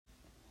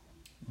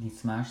The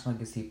Smash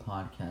Legacy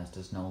podcast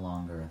is no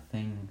longer a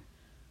thing.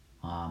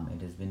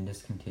 It has been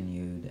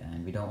discontinued,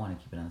 and we don't want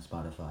to keep it on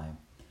Spotify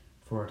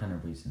for a ton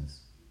of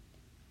reasons.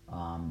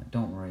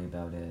 Don't worry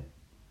about it,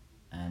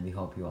 and we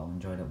hope you all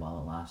enjoyed it while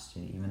it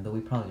lasted, even though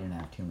we probably didn't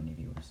have too many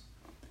viewers.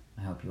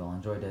 I hope you all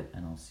enjoyed it,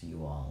 and I'll see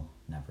you all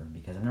never,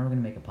 because I'm never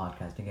going to make a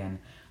podcast again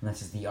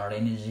unless it's the Art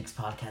Energetics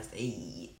podcast. Hey.